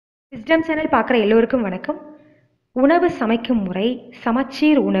Wisdom channel பார்க்குற எல்லோருக்கும் வணக்கம். உணவு சமைக்கும் முறை,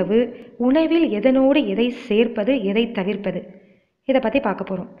 சமச்சீர் உணவு, உணவில் எதனோடு எதை சேர்ப்பது, எதை தவிர்ப்பது, இதை பற்றி பார்க்க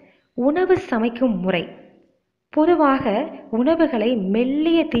போகிறோம். உணவு சமைக்கும் முறை. பொதுவாக உணவுகளை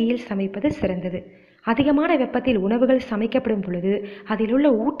மெல்லிய தீயில் சமைப்பது சிறந்தது. அதிகமான வெப்பத்தில் உணவுகள் சமைக்கப்படும் பொழுது அதில் உள்ள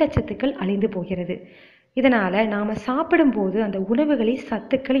ஊட்டச்சத்துக்கள் அழிந்து போகிறது. இதனால் நாம் சாப்பிடும்போது அந்த உணவுகளில்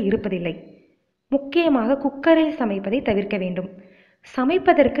சத்துக்கள் இருப்பதில்லை. முக்கியமாக குக்கரில் சமைப்பதை தவிர்க்க வேண்டும்.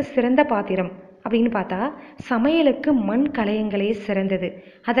 சமைப்பதற்கு சிறந்த பாத்திரம் அப்படின்னு பார்த்தா சமையலுக்கு மண் கலயங்களே சிறந்தது.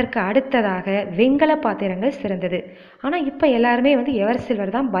 அதற்கு அடுத்ததாக வெண்கல பாத்திரங்கள் சிறந்தது. ஆனால் இப்போ எல்லாருமே எவர்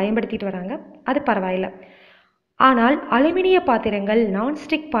சில்வர் தான் பயன்படுத்திட்டு வராங்க. அது பரவாயில்ல. ஆனால் அலுமினிய பாத்திரங்கள்,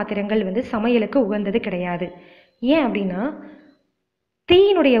 நான்ஸ்டிக் பாத்திரங்கள் சமையலுக்கு உகந்தது கிடையாது. ஏன் அப்படின்னா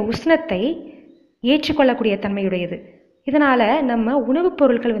தீயினுடைய உஷ்ணத்தை ஏற்றுக்கொள்ளக்கூடிய தன்மையுடையது. இதனால் நம்ம உணவுப்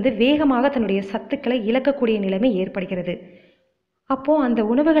பொருட்கள் வேகமாக தன்னுடைய சத்துக்களை இழக்கக்கூடிய நிலைமை ஏற்படுகிறது. அப்போது அந்த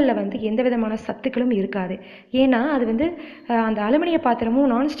உணவுகளில் எந்த விதமான சத்துக்களும் இருக்காது. ஏன்னா அது அந்த அலுமினிய பாத்திரமும்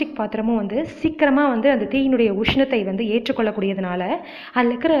நான்ஸ்டிக் பாத்திரமும் சீக்கிரமாக அந்த தீயினுடைய உஷ்ணத்தை ஏற்றுக்கொள்ளக்கூடியதுனால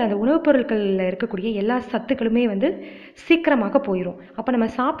அதில் இருக்கிற அந்த உணவுப் பொருட்களில் இருக்கக்கூடிய எல்லா சத்துக்களுமே சீக்கிரமாக போயிடும். அப்போ நம்ம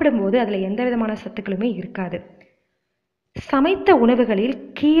சாப்பிடும்போது அதில் எந்த விதமான சத்துக்களுமே இருக்காது. சமைத்த உணவுகளில்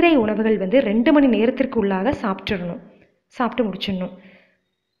கீரை உணவுகள் 2 மணி நேரத்திற்கு உள்ளாக சாப்பிட்டு முடிச்சிடணும்.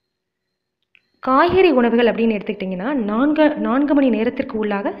 காய்கறி உணவுகள் அப்படின்னு எடுத்துக்கிட்டிங்கன்னா 4 மணி நேரத்திற்கு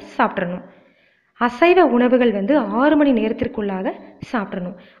உள்ளாக சாப்பிட்றணும். அசைவ உணவுகள் 6 மணி நேரத்திற்குள்ளாக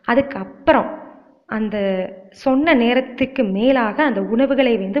சாப்பிட்றணும். அதுக்கப்புறம் அந்த சொன்ன நேரத்துக்கு மேலாக அந்த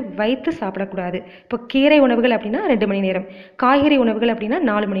உணவுகளை வைத்து சாப்பிடக்கூடாது. இப்போ கீரை உணவுகள் அப்படின்னா 2 மணி நேரம், காய்கறி உணவுகள் அப்படின்னா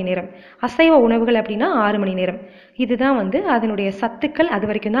 4 மணி நேரம், அசைவ உணவுகள் அப்படின்னா 6 மணி நேரம். இதுதான் அதனுடைய சத்துக்கள் அது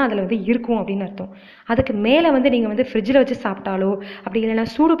வரைக்கும் தான் அதில் இருக்கும் அப்படின்னு அர்த்தம். அதுக்கு மேலே நீங்கள் ஃப்ரிட்ஜில் வச்சு சாப்பிட்டாலோ அப்படி இல்லைன்னா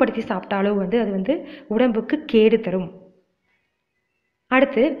சூடுபடுத்தி சாப்பிட்டாலோ அது உடம்புக்கு கேடு தரும்.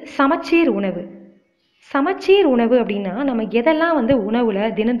 அடுத்து சமச்சீர் உணவு. சமச்சீர் உணவு அப்படின்னா நம்ம எதெல்லாம்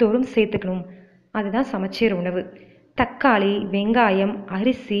உணவில் தினந்தோறும் சேர்த்துக்கணும், அதுதான் சமச்சீர் உணவு. தக்காளி, வெங்காயம்,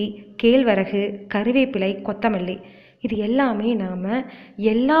 அரிசி, கேழ்வரகு, கருவேப்பிலை, கொத்தமல்லி, இது எல்லாமே நாம்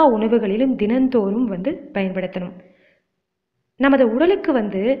எல்லா உணவுகளிலும் தினந்தோறும் பயன்படுத்தணும். நமது உடலுக்கு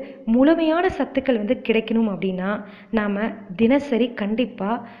முழுமையான சத்துக்கள் கிடைக்கணும் அப்படின்னா நாம் தினசரி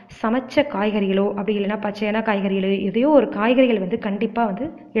கண்டிப்பாக சமைச்ச காய்கறிகளோ அப்படி இல்லைன்னா பச்சையான காய்கறிகளோ எதையோ ஒரு காய்கறிகள் கண்டிப்பாக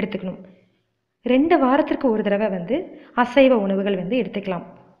எடுத்துக்கணும். 2 வாரத்திற்கு ஒரு தடவை அசைவ உணவுகள் எடுத்துக்கலாம்.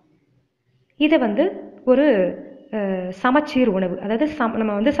 இதை ஒரு சமச்சீர் உணவு, அதாவது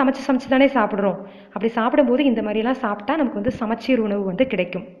நம்ம சமைச்சு தானே சாப்பிட்றோம். அப்படி சாப்பிடும்போது இந்த மாதிரிலாம் சாப்பிட்டா நமக்கு சமச்சீர் உணவு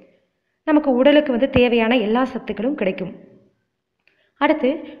கிடைக்கும். நமக்கு உடலுக்கு தேவையான எல்லா சத்துக்களும் கிடைக்கும். அடுத்து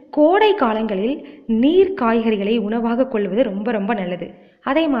கோடை காலங்களில் நீர் காய்கறிகளை உணவாக கொள்வது ரொம்ப ரொம்ப நல்லது.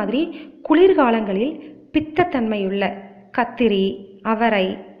 அதே மாதிரி குளிர்காலங்களில் பித்தத்தன்மையுள்ள கத்திரி, அவரை,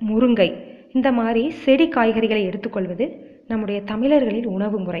 முருங்கை இந்த மாதிரி செடி காய்கறிகளை எடுத்துக்கொள்வது நம்முடைய தமிழர்களின்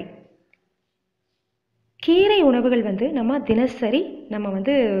உணவு முறை. கீரை உணவுகள் நம்ம தினசரி நம்ம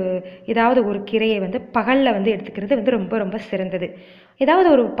ஏதாவது ஒரு கீரையை பகலில் எடுத்துக்கிறது ரொம்ப ரொம்ப சிறந்தது. ஏதாவது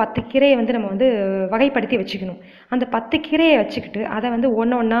ஒரு 10 கீரையை நம்ம வகைப்படுத்தி வச்சுக்கணும். அந்த 10 கீரையை வச்சுக்கிட்டு அதை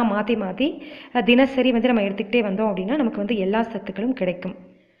ஒன்று ஒன்றா மாற்றி மாற்றி தினசரி நம்ம எடுத்துக்கிட்டே வந்தோம் அப்படின்னா நமக்கு எல்லா சத்துக்களும் கிடைக்கும்.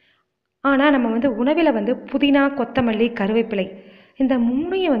 ஆனால் நம்ம உணவில் புதினா, கொத்தமல்லி, கருவேப்பிலை இந்த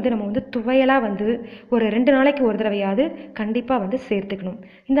 3ஐயும் நம்ம துவையலாக ஒரு 2 நாளைக்கு ஒரு தடவையாவது கண்டிப்பாக சேர்த்துக்கணும்.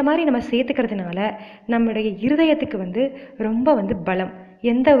 இந்த மாதிரி நம்ம சேர்த்துக்கிறதுனால நம்முடைய இருதயத்துக்கு ரொம்ப பலம்,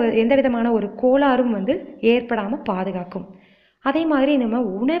 எந்த விதமான ஒரு கோளாறும் ஏற்படாமல் பாதுகாக்கும். அதே மாதிரி நம்ம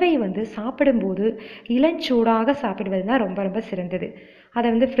உணவை சாப்பிடும்போது இளஞ்சூடாக சாப்பிடுவது தான் ரொம்ப ரொம்ப சிறந்தது.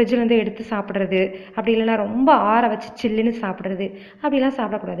 அதை ஃப்ரிட்ஜிலேருந்து எடுத்து சாப்பிட்றது அப்படி இல்லைன்னா ரொம்ப ஆற வச்சு சில்லுன்னு சாப்பிட்றது அப்படிலாம்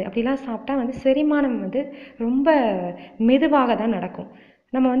சாப்பிடக்கூடாது. அப்படிலாம் சாப்பிட்டா செரிமானம் ரொம்ப மெதுவாக தான் நடக்கும்.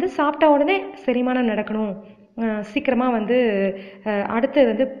 நம்ம சாப்பிட்ட உடனே செரிமானம் நடக்கணும், சீக்கிரமாக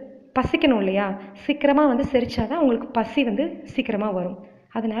அடுத்து பசிக்கணும் இல்லையா, சீக்கிரமாக செரிச்சாதான் உங்களுக்கு பசி சீக்கிரமாக வரும்.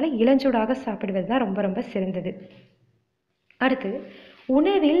 அதனால இளஞ்சூடாக சாப்பிடுவது தான் ரொம்ப ரொம்ப சிறந்தது. அடுத்து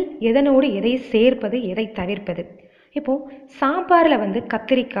உணவில் எதனோடு எதை சேர்ப்பது, எதை தவிர்ப்பது. இப்போது சாம்பாரில்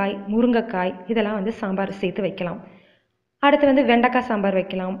கத்திரிக்காய், முருங்கைக்காய் இதெல்லாம் சாம்பார் சேர்த்து வைக்கலாம். அடுத்து வெண்டைக்காய் சாம்பார்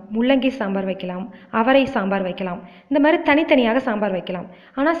வைக்கலாம், முள்ளங்கி சாம்பார் வைக்கலாம், அவரை சாம்பார் வைக்கலாம். இந்த மாதிரி தனித்தனியாக சாம்பார் வைக்கலாம்.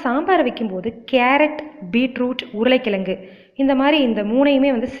 ஆனால் சாம்பார் வைக்கும்போது கேரட், பீட்ரூட், உருளைக்கிழங்கு இந்த மாதிரி இந்த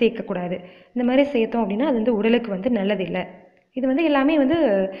 3ஐயுமே சேர்க்கக்கூடாது. இந்த மாதிரி சேர்த்தோம் அப்படின்னா அது உடலுக்கு நல்லதில்லை. இது எல்லாமே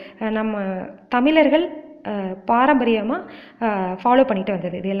நம்ம தமிழர்கள் பாரம்பரியமாக ஃபாலோ பண்ணிட்டு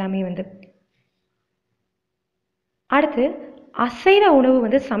வந்தது இது எல்லாமே அடுத்து அசைவ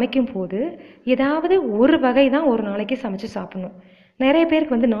உணவு சமைக்கும் போது ஏதாவது ஒரு வகை தான் ஒரு நாளைக்கு சமைச்சு சாப்பிடணும். நிறைய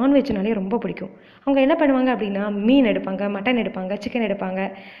பேருக்கு வந்து நான்வெஜ்னாலே ரொம்ப பிடிக்கும். அவங்க என்ன பண்ணுவாங்க அப்படின்னா, மீன் எடுப்பாங்க, மட்டன் எடுப்பாங்க, சிக்கன் எடுப்பாங்க,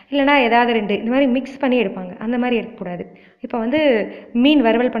 இல்லைனா ஏதாவது 2 இந்த மாதிரி மிக்ஸ் பண்ணி எடுப்பாங்க. அந்த மாதிரி எடுக்கக்கூடாது. இப்போ வந்து மீன்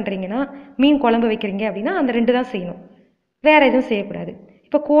வறுவல் பண்ணுறீங்கன்னா, மீன் குழம்பு வைக்கிறீங்க அப்படின்னா அந்த 2 தான் செய்யணும். வேறு எதுவும் செய்யக்கூடாது.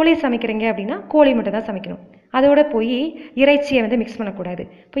 இப்போ கோழி சமைக்கிறீங்க அப்படின்னா கோழி மட்டும் தான் சமைக்கணும். அதோட போய் இறைச்சியை வந்து மிக்ஸ் பண்ணக்கூடாது.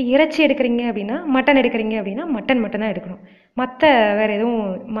 இப்போ இறைச்சி எடுக்கிறீங்க அப்படின்னா மட்டன் எடுக்கிறீங்க அப்படின்னா மட்டன் மட்டும் தான் எடுக்கணும். மற்ற வேறு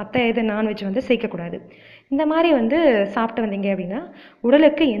எதுவும் எது நான்வெஜ் வந்து சேர்க்கக்கூடாது. இந்த மாதிரி வந்து சாப்பிட்டு வந்தீங்க அப்படின்னா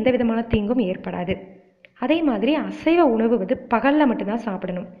உடலுக்கு எந்த விதமான தீங்கும் ஏற்படாது. அதே மாதிரி அசைவ உணவு வந்து பகலில் மட்டும்தான்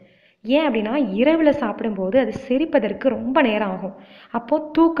சாப்பிடணும். ஏன் அப்படின்னா இரவில் சாப்பிடும்போது அது செரிப்பதற்கு ரொம்ப நேரம் ஆகும். அப்போது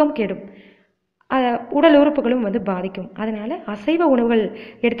தூக்கம் கெடும். உடல் உறுப்புகளும் வந்து பாதிக்கும். அதனால் அசைவ உணவுகள்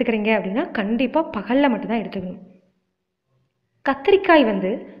எடுத்துக்கிறீங்க அப்படின்னா கண்டிப்பாக பகலில் மட்டும்தான் எடுத்துக்கணும். கத்திரிக்காய்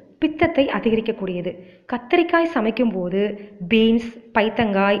வந்து பித்தத்தை அதிகரிக்கக்கூடியது. கத்திரிக்காய் சமைக்கும்போது பீன்ஸ்,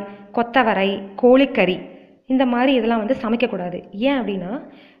 பைத்தங்காய், கொத்தவரை, கோழிக்கறி இந்த மாதிரி இதெல்லாம் வந்து சமைக்கக்கூடாது. ஏன் அப்படின்னா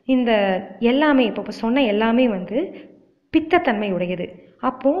இந்த எல்லாமே இப்போ சொன்ன எல்லாமே வந்து பித்தத்தன்மை உடையது.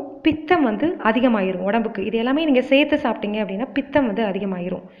 அப்போது பித்தம் வந்து அதிகமாயிரும் உடம்புக்கு. இது எல்லாமே நீங்கள் சேர்த்து சாப்பிட்டீங்க அப்படின்னா பித்தம் வந்து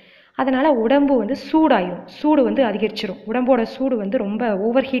அதிகமாயிரும். அதனால் உடம்பு வந்து சூடாயிரும். சூடு வந்து அதிகரிச்சிரும். உடம்போட சூடு வந்து ரொம்ப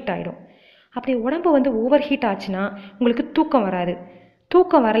ஓவர் ஹீட் ஆகிடும். அப்படி உடம்பு வந்து ஓவர் ஹீட் ஆச்சுன்னா உங்களுக்கு தூக்கம் வராது.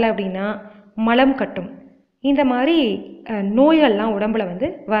 தூக்கம் வரலை அப்படின்னா மலம் கட்டும். இந்த மாதிரி நோய்கள்லாம் உடம்புல வந்து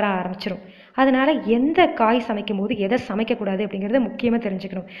வர ஆரம்பிச்சிடும். அதனால் எந்த காய் சமைக்கும் போது எதை சமைக்கக்கூடாது அப்படிங்கிறத முக்கியமாக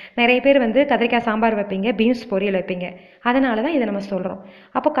தெரிஞ்சுக்கணும். நிறைய பேர் வந்து கத்திரிக்காய் சாம்பார் வைப்பீங்க, பீன்ஸ் பொரியல் வைப்பீங்க. அதனால தான் இதை நம்ம சொல்கிறோம்.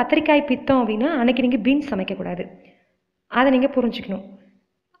 அப்போ கத்திரிக்காய் பித்தம் அப்படின்னா அன்றைக்கி நீங்கள் பீன்ஸ் சமைக்கக்கூடாது. அதை நீங்கள் புரிஞ்சுக்கணும்.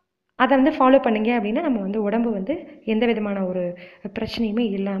 அதை வந்து ஃபாலோ பண்ணிங்க அப்படின்னா நம்ம வந்து உடம்பு வந்து எந்த விதமான ஒரு பிரச்சனையுமே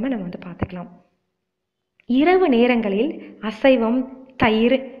இல்லாமல் நம்ம வந்து பார்த்துக்கலாம். இரவு நேரங்களில் அசைவம்,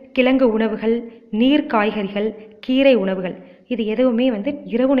 தயிர், கிழங்கு உணவுகள், நீர் காய்கறிகள், கீரை உணவுகள் இது எதுவுமே வந்து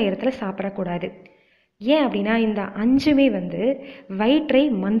இரவு நேரத்தில் சாப்பிடக்கூடாது. ஏன் அப்படின்னா இந்த 5மே வந்து வயிற்றை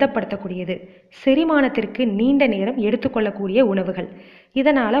மந்தப்படுத்தக்கூடியது. செரிமானத்திற்கு நீண்ட நேரம் எடுத்துக்கொள்ளக்கூடிய உணவுகள்.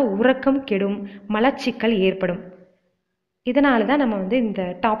 இதனால் உறக்கம் கெடும், மலச்சிக்கல் ஏற்படும். இதனால தான் நம்ம வந்து இந்த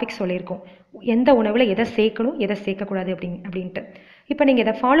டாபிக் சொல்லியிருக்கோம். எந்த உணவில் எதை சேர்க்கணும், எதை சேர்க்கக்கூடாது அப்படின்ட்டு. இப்போ நீங்கள்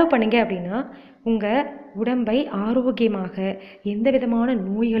இதை ஃபாலோ பண்ணீங்க அப்படின்னா உங்கள் உடம்பை ஆரோக்கியமாக எந்த விதமான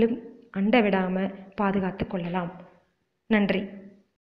நோய்களும் அண்ட விடாமல் பாதுகாத்து கொள்ளலாம். நன்றி.